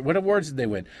award-winning. What awards did they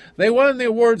win? They won the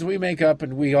awards we make up,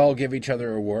 and we all give each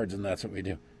other awards, and that's what we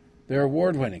do. They're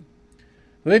award-winning.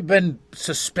 They've been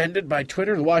suspended by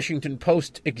Twitter. The Washington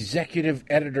Post executive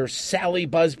editor Sally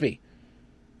Busby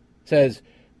says,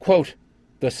 quote,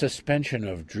 the suspension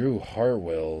of Drew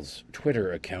Harwell's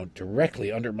Twitter account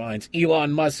directly undermines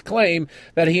Elon Musk's claim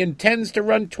that he intends to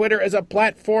run Twitter as a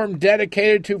platform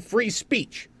dedicated to free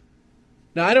speech.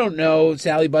 Now, I don't know,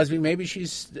 Sally Busby, maybe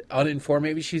she's uninformed,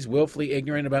 maybe she's willfully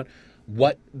ignorant about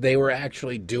what they were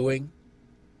actually doing.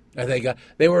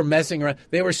 They were messing around.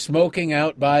 They were smoking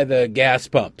out by the gas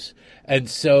pumps. And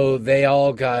so they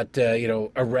all got,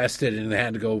 arrested,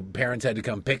 and parents had to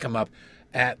come pick them up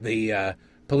at the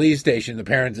police station. The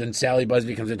parents, and Sally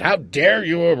Busby comes in, how dare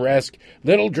you arrest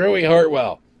little Drewy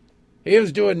Hartwell? He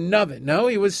was doing nothing. No,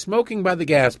 he was smoking by the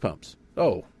gas pumps.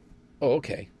 Oh,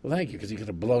 okay. Well, thank you, because he could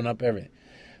have blown up everything.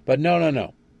 But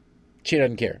no. She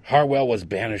doesn't care. Harwell was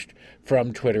banished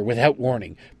from Twitter without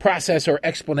warning, process, or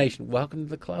explanation. Welcome to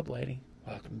the club, lady.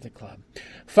 Welcome to the club.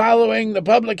 Following the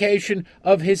publication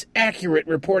of his accurate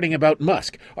reporting about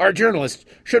Musk, our journalists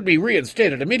should be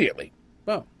reinstated immediately.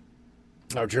 Well,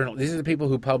 these are the people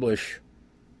who publish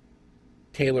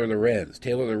Taylor Lorenz.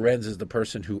 Taylor Lorenz is the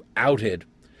person who outed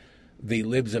the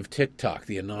libs of TikTok,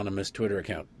 the anonymous Twitter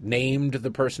account. Named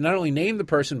the person, not only named the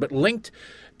person, but linked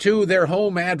to their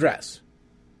home address.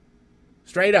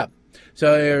 Straight up.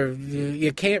 So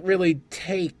you can't really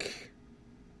take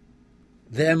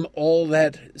them all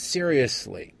that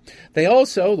seriously. They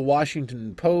also, the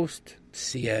Washington Post,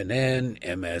 CNN,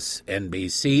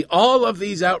 MSNBC, all of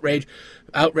these outrage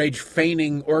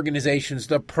feigning organizations,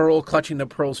 the pearl clutching the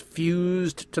pearls,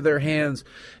 fused to their hands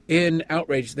in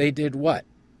outrage. They did what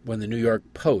when the New York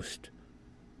Post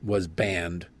was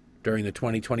banned during the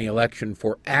 2020 election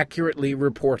for accurately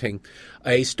reporting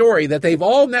a story that they've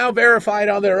all now verified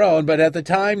on their own, but at the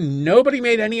time, nobody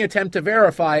made any attempt to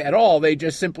verify at all. They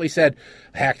just simply said,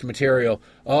 hacked material.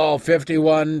 Oh,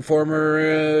 51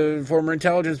 former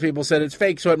intelligence people said it's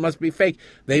fake, so it must be fake.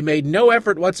 They made no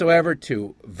effort whatsoever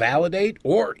to validate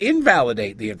or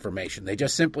invalidate the information. They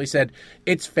just simply said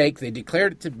it's fake. They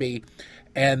declared it to be,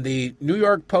 and the New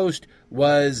York Post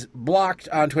was blocked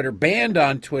on Twitter, banned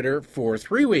on Twitter for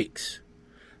 3 weeks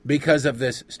because of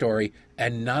this story,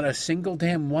 and not a single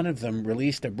damn one of them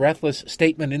released a breathless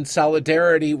statement in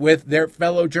solidarity with their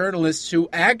fellow journalists who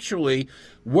actually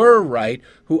were right,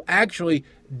 who actually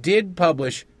did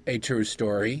publish a true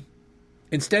story.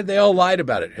 Instead, they all lied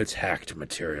about it. It's hacked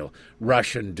material,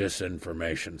 Russian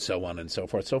disinformation, so on and so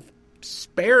forth. So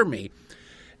spare me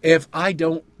if I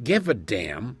don't give a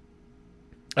damn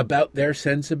about their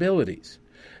sensibilities.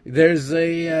 There's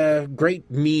a great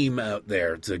meme out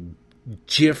there. It's a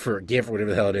GIF or whatever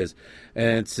the hell it is.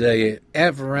 And it's a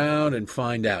F around and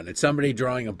find out. And it's somebody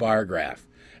drawing a bar graph.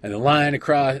 And the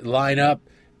line up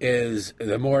is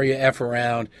the more you F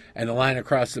around, and the line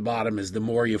across the bottom is the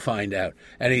more you find out.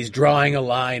 And he's drawing a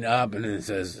line up, and it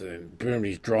says, boom,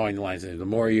 he's drawing the line. The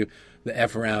more you the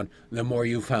F around, the more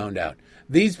you found out.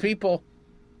 These people,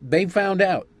 they found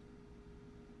out.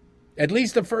 At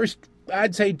least the first,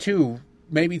 I'd say 2,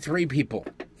 maybe 3 people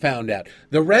found out.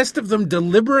 The rest of them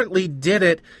deliberately did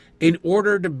it in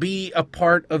order to be a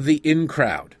part of the in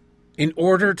crowd, in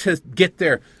order to get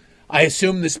there. I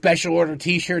assume the special order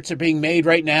T-shirts are being made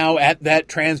right now at that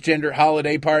transgender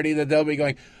holiday party that they'll be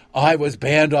going, I was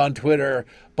banned on Twitter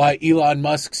by Elon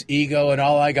Musk's ego and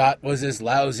all I got was this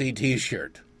lousy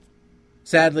T-shirt.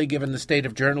 Sadly, given the state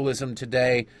of journalism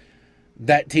today,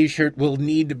 that T-shirt will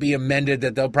need to be amended,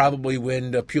 that they'll probably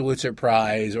win a Pulitzer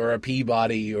Prize or a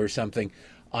Peabody or something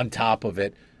on top of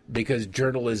it, because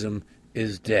journalism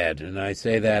is dead. And I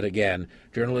say that again.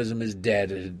 Journalism is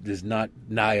dead. It does not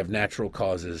die of natural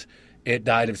causes. It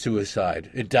died of suicide.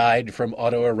 It died from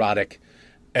autoerotic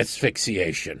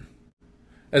asphyxiation.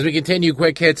 As we continue,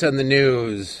 quick hits on the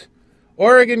news.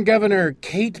 Oregon Governor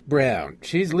Kate Brown.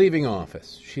 She's leaving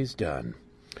office. She's done.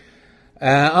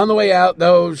 On the way out,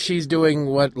 though, she's doing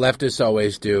what leftists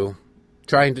always do,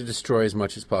 trying to destroy as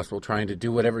much as possible, trying to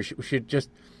do whatever she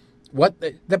just... What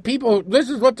the people...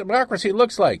 This is what democracy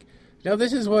looks like.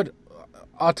 This is what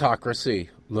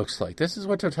autocracy looks like. This is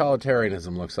what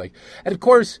totalitarianism looks like. And, of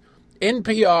course,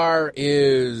 NPR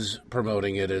is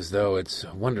promoting it as though it's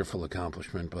a wonderful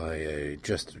accomplishment by a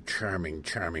just charming,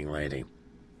 charming lady.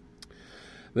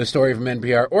 The story from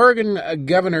NPR. Oregon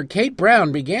Governor Kate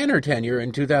Brown began her tenure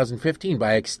in 2015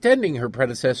 by extending her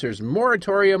predecessor's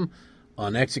moratorium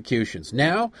on executions.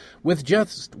 Now, with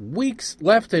just weeks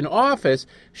left in office,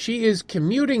 she is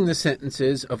commuting the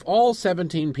sentences of all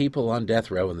 17 people on death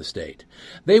row in the state.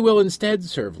 They will instead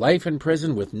serve life in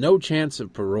prison with no chance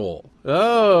of parole.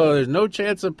 Oh, there's no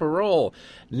chance of parole.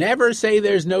 Never say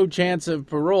there's no chance of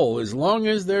parole. As long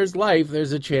as there's life,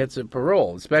 there's a chance of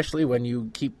parole, especially when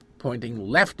you keep pointing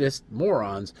leftist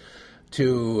morons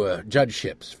to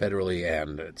judgeships, federally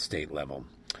and at state level.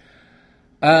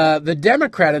 The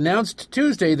Democrat announced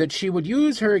Tuesday that she would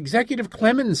use her executive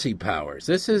clemency powers.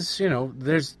 This is,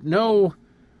 there's no...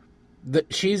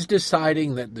 that she's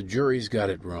deciding that the jury's got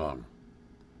it wrong.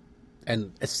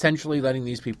 And essentially letting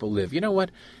these people live. You know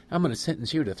what? I'm going to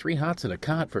sentence you to 3 hots and a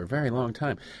cot for a very long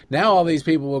time. Now all these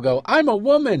people will go, I'm a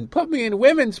woman, put me in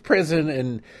women's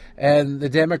prison. And the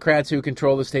Democrats who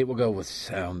control the state will go, well,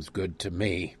 sounds good to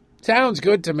me. Sounds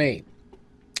good to me.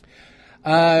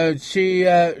 She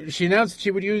announced that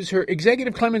she would use her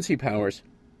executive clemency powers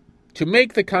to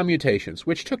make the commutations,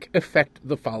 which took effect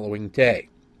the following day.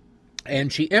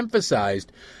 And she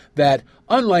emphasized that,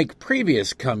 unlike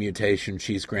previous commutations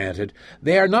she's granted,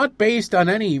 they are not based on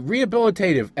any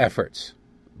rehabilitative efforts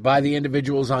by the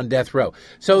individuals on death row.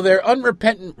 So they're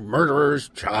unrepentant murderers,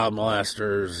 child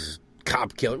molesters,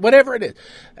 cop killer, whatever it is.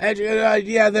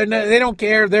 They don't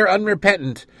care. They're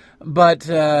unrepentant, but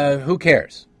who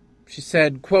cares? She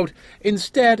said, quote,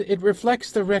 "Instead, it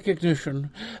reflects the recognition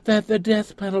that the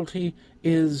death penalty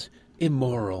is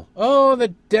immoral." Oh, the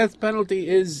death penalty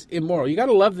is immoral. You got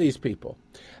to love these people.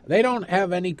 They don't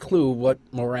have any clue what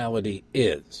morality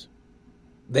is.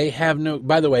 They have no...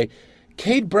 By the way,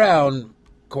 Kate Brown,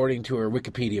 according to her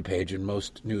Wikipedia page and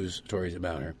most news stories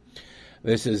about her,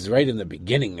 this is right in the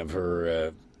beginning of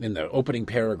her, in the opening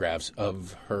paragraphs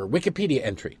of her Wikipedia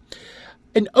entry.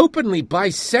 An openly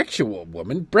bisexual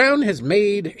woman, Brown has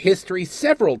made history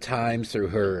several times through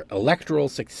her electoral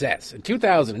success. In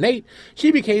 2008,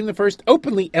 she became the first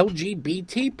openly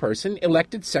LGBT person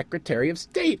elected Secretary of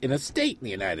State in a state in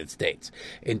the United States.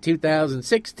 In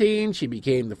 2016, she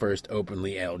became the first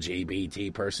openly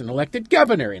LGBT person elected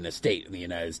governor in a state in the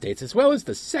United States, as well as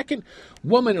the second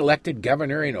woman elected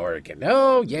governor in Oregon.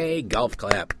 Oh, yay, golf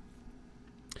clap.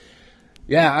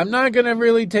 Yeah, I'm not going to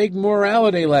really take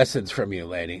morality lessons from you,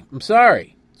 lady. I'm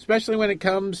sorry. Especially when it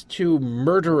comes to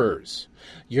murderers.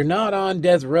 You're not on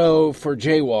death row for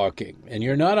jaywalking. And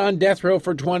you're not on death row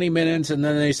for 20 minutes and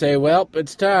then they say, well,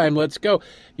 it's time, let's go.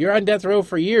 You're on death row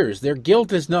for years. Their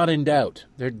guilt is not in doubt.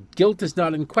 Their guilt is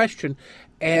not in question.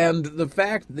 And the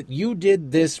fact that you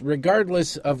did this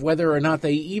regardless of whether or not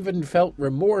they even felt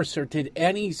remorse or did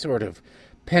any sort of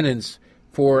penance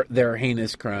for their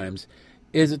heinous crimes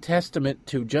is a testament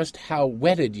to just how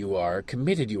wedded you are,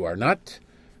 committed you are, not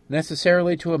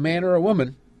necessarily to a man or a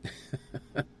woman,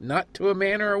 not to a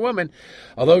man or a woman,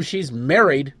 although she's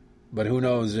married, but who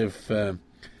knows if,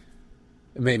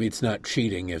 maybe it's not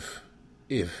cheating if,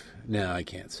 no, I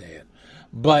can't say it,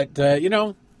 but,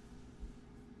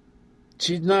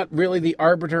 she's not really the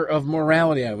arbiter of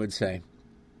morality, I would say.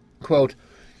 Quote,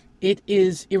 "It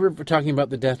is, talking about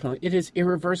the death penalty, it is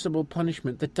irreversible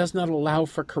punishment that does not allow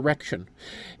for correction,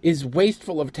 is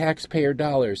wasteful of taxpayer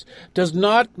dollars, does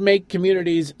not make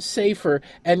communities safer,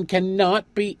 and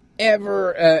cannot be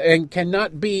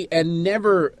and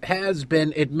never has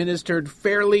been administered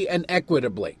fairly and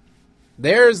equitably."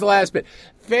 There's the last bit.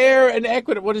 Fair and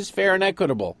equitable. What is fair and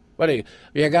equitable? What do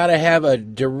you got to have a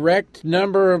direct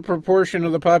number of proportion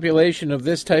of the population of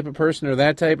this type of person or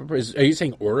that type of person? Are you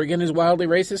saying Oregon is wildly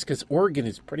racist? Because Oregon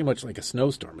is pretty much like a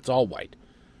snowstorm. It's all white.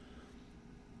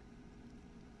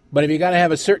 But if you got to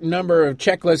have a certain number of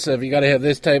checklists of you got to have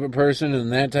this type of person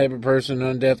and that type of person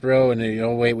on death row,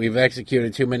 and wait, we've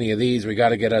executed too many of these, we got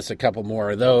to get us a couple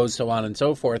more of those, so on and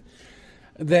so forth,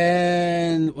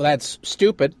 then that's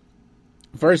stupid,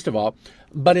 first of all.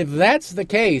 But if that's the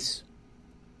case,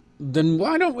 then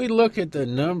why don't we look at the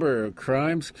number of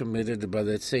crimes committed by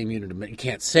that same unit of... You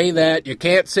can't say that. You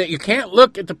can't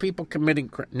look at the people committing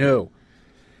crime. No.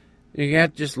 You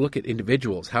have to just look at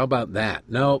individuals. How about that?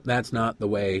 No, that's not the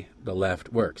way the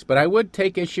left works. But I would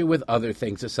take issue with other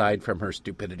things aside from her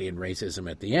stupidity and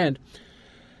racism at the end.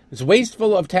 It's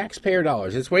wasteful of taxpayer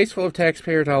dollars. It's wasteful of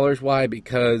taxpayer dollars. Why?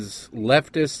 Because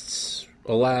leftists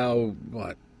allow,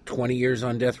 20 years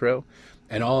on death row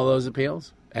and all of those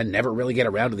appeals? And never really get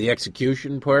around to the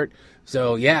execution part.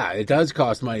 So, yeah, it does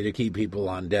cost money to keep people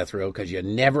on death row because you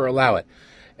never allow it.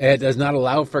 It does not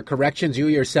allow for corrections. You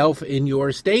yourself in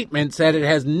your statement said it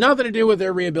has nothing to do with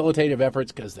their rehabilitative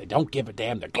efforts because they don't give a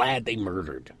damn. They're glad they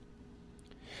murdered.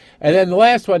 And then the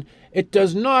last one, it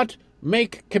does not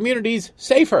make communities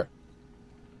safer.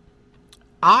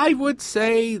 I would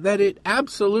say that it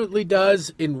absolutely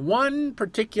does in one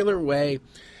particular way.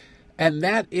 And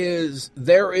that is,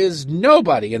 there is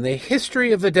nobody in the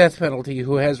history of the death penalty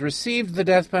who has received the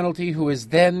death penalty who has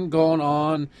then gone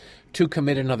on to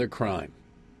commit another crime.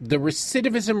 The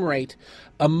recidivism rate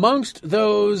amongst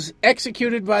those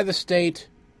executed by the state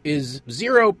is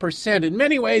 0%. In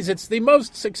many ways, it's the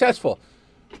most successful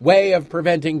way of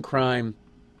preventing crime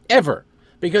ever.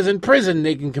 Because in prison,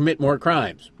 they can commit more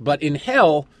crimes. But in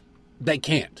hell, they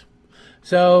can't.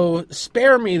 So,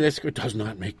 spare me this. It does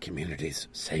not make communities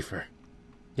safer.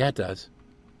 Yeah, it does.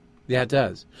 Yeah, it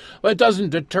does. Well, it doesn't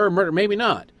deter murder. Maybe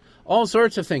not. All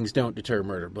sorts of things don't deter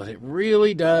murder, but it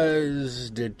really does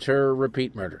deter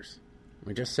repeat murders.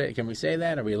 Can we say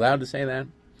that? Are we allowed to say that?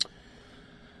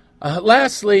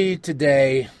 Lastly,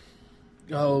 today,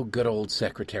 good old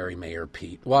Secretary Mayor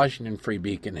Pete. Washington Free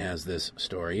Beacon has this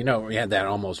story. We had that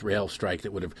almost rail strike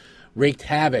that would have wreaked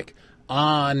havoc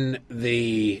on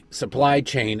the supply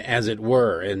chain, as it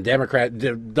were. And the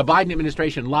Biden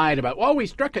administration lied about, we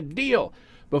struck a deal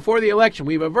before the election.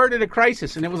 We've averted a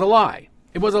crisis, and it was a lie.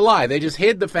 It was a lie. They just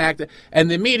hid the fact that, and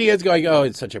the media is going,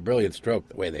 it's such a brilliant stroke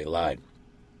the way they lied.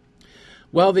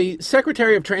 Well, the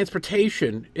Secretary of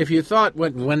Transportation, if you thought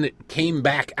when it came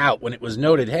back out, when it was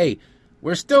noted, hey,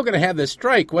 We're still going to have this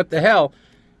strike. What the hell?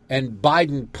 And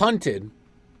Biden punted.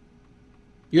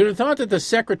 You'd have thought that the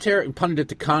secretary punted it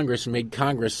to Congress and made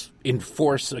Congress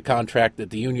enforce a contract that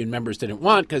the union members didn't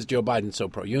want because Joe Biden's so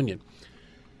pro-union.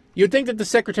 You'd think that the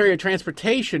Secretary of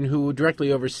Transportation, who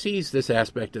directly oversees this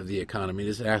aspect of the economy,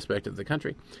 this aspect of the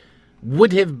country,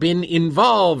 would have been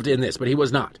involved in this, but he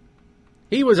was not.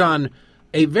 He was on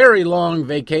a very long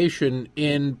vacation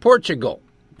in Portugal.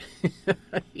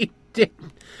 It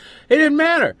didn't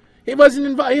matter. He wasn't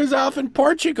involved. He was off in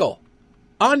Portugal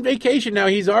on vacation. Now,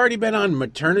 he's already been on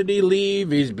maternity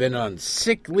leave. He's been on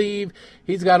sick leave.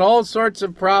 He's got all sorts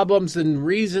of problems and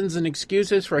reasons and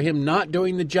excuses for him not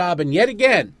doing the job. And yet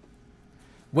again,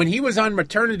 when he was on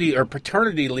maternity or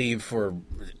paternity leave for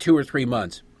 2 or 3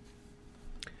 months,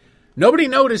 nobody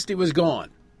noticed he was gone.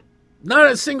 Not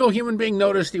a single human being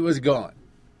noticed he was gone.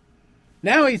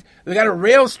 Now we got a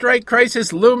rail strike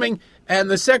crisis looming, and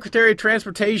the Secretary of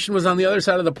Transportation was on the other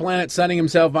side of the planet sunning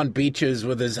himself on beaches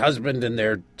with his husband and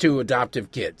their 2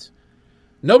 adoptive kids.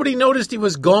 Nobody noticed he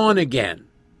was gone again.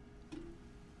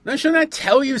 Now, shouldn't that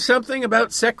tell you something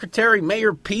about Secretary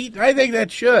Mayor Pete? I think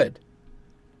that should.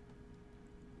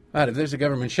 God, if there's a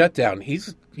government shutdown, he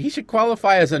should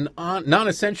qualify as a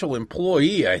non-essential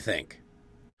employee, I think.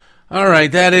 All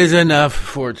right, that is enough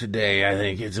for today. I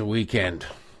think it's a weekend.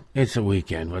 It's a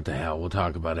weekend. What the hell? We'll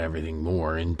talk about everything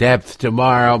more in depth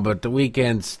tomorrow, but the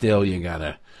weekend still, you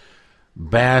gotta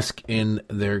bask in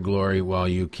their glory while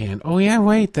you can. Oh, yeah,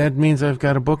 wait, that means I've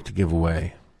got a book to give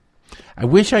away. I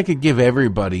wish I could give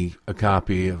everybody a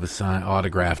copy of a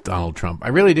autographed Donald Trump. I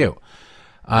really do.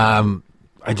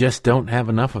 I just don't have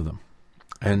enough of them.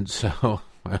 And so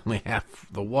I only have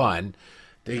the one.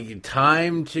 I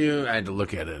had to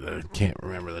look at it. I can't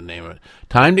remember the name of it.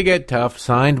 Time to Get Tough,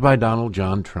 signed by Donald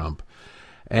John Trump.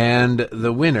 And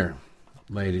the winner,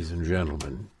 ladies and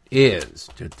gentlemen, is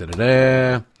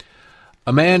a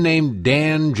man named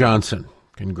Dan Johnson.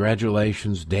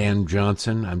 Congratulations, Dan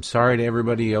Johnson. I'm sorry to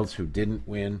everybody else who didn't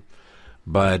win,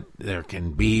 but there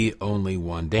can be only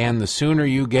one. Dan, the sooner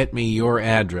you get me your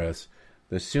address,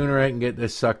 the sooner I can get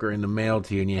this sucker in the mail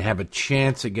to you, and you have a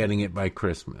chance of getting it by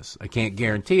Christmas. I can't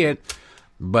guarantee it,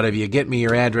 but if you get me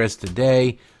your address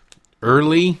today,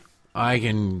 early, I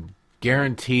can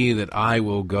guarantee that I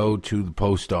will go to the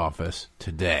post office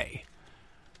today,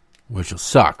 which will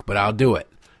suck, but I'll do it.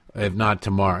 If not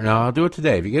tomorrow. No, I'll do it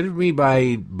today. If you get it to me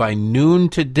by noon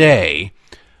today,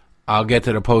 I'll get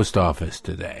to the post office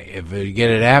today. If you get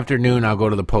it afternoon, I'll go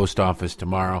to the post office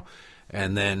tomorrow,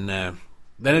 and then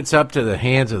it's up to the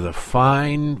hands of the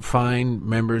fine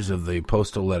members of the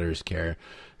Postal Letters Care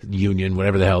Union,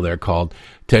 whatever the hell they're called,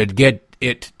 to get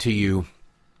it to you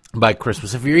by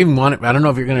Christmas. If you even want it, I don't know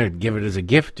if you're going to give it as a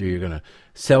gift or you're going to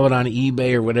sell it on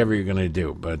eBay or whatever you're going to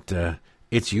do, but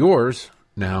it's yours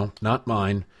now, not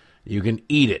mine. You can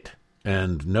eat it,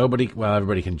 and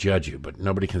everybody can judge you, but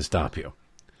nobody can stop you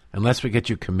unless we get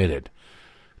you committed.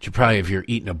 Which you probably, if you're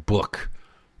eating a book,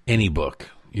 any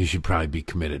book, you should probably be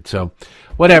committed. So,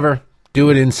 whatever. Do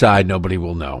it inside. Nobody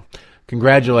will know.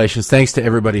 Congratulations. Thanks to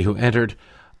everybody who entered.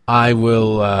 I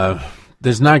will,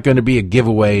 there's not going to be a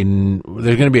giveaway. There's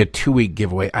going to be a 2-week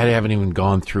giveaway. I haven't even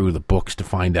gone through the books to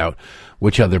find out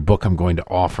which other book I'm going to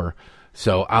offer.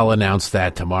 So, I'll announce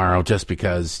that tomorrow just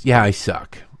because, yeah, I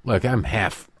suck. Look, I'm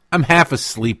half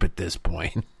asleep at this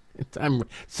point. I'm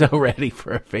so ready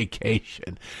for a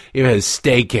vacation, even a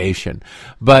staycation.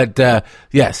 But,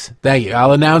 yes, thank you.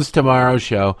 I'll announce tomorrow's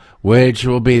show, which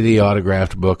will be the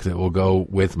autographed book that will go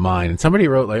with mine. And somebody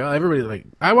wrote, everybody's like,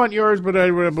 I want yours, but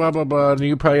I blah, blah, blah. And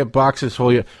you probably have boxes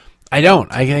full of I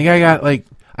don't. I think I got, I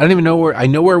don't even know where. I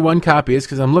know where one copy is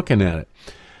because I'm looking at it.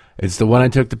 It's the one I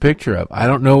took the picture of. I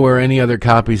don't know where any other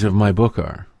copies of my book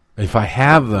are. If I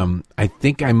have them, I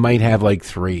think I might have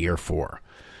 3 or 4.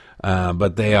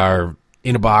 But they are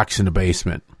in a box in the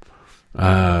basement.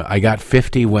 I got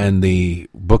 50 when the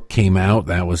book came out.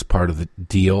 That was part of the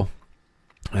deal.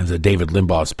 It was a David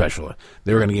Limbaugh special.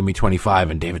 They were going to give me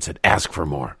 25, and David said, ask for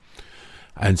more.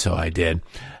 And so I did.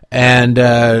 And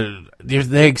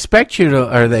they expect you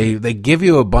to, or they give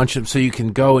you a bunch of, so you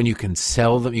can go and you can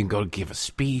sell them. You can go give a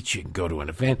speech. You can go to an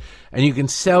event, and you can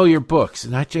sell your books.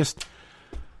 And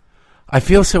I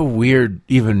feel so weird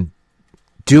even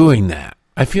doing that.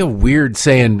 I feel weird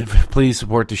saying, please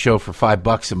support the show for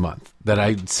 $5 a month, that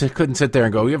I couldn't sit there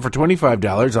and go, yeah, for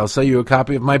 $25, I'll sell you a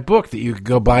copy of my book that you could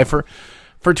go buy for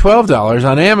 $12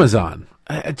 on Amazon.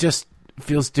 It just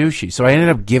feels douchey. So I ended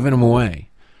up giving them away.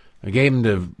 I gave them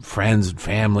to friends and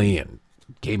family and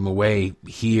gave them away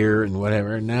here and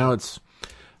whatever. And now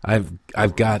I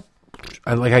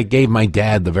gave my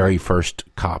dad the very first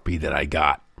copy that I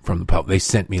got from the pub. They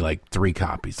sent me like 3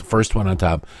 copies. The first one on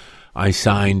top, I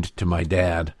signed to my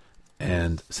dad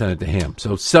and sent it to him.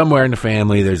 So somewhere in the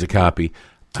family, there's a copy,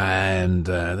 and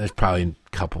there's probably a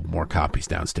couple more copies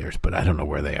downstairs, but I don't know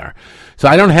where they are. So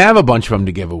I don't have a bunch of them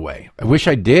to give away. I wish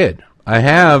I did. I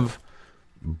have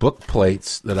book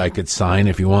plates that I could sign.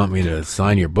 If you want me to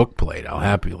sign your book plate, I'll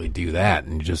happily do that,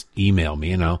 and just email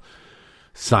me, and I'll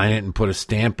sign it and put a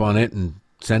stamp on it and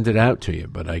send it out to you.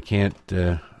 But I can't,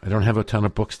 I don't have a ton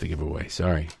of books to give away.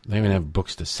 Sorry. I don't even have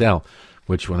books to sell,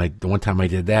 which the one time I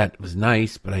did that, it was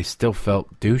nice, but I still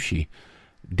felt douchey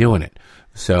doing it.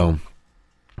 So,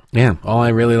 yeah,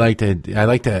 I like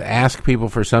to ask people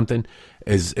for something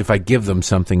is if I give them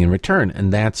something in return.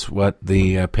 And that's what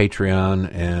the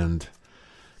Patreon and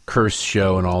Curse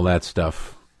Show and all that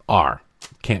stuff are.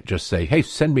 Can't just say, hey,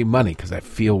 send me money, because I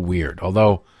feel weird.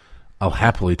 Although I'll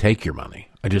happily take your money.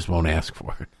 I just won't ask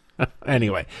for it.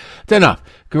 Anyway, it's enough.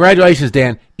 Congratulations,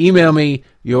 Dan. Email me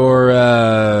your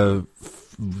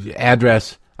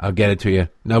address. I'll get it to you.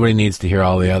 Nobody needs to hear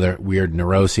all the other weird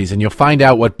neuroses. And you'll find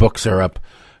out what books are up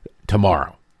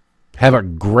tomorrow. Have a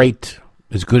great,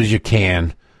 as good as you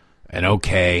can, and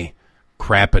okay,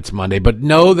 crap, it's Monday. But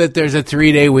know that there's a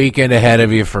 3-day weekend ahead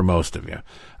of you for most of you.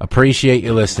 Appreciate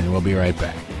you listening. We'll be right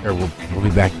back. Or we'll be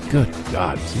back. Good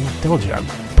God. See, I told you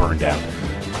I'm burned out.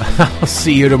 I'll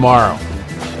see you tomorrow.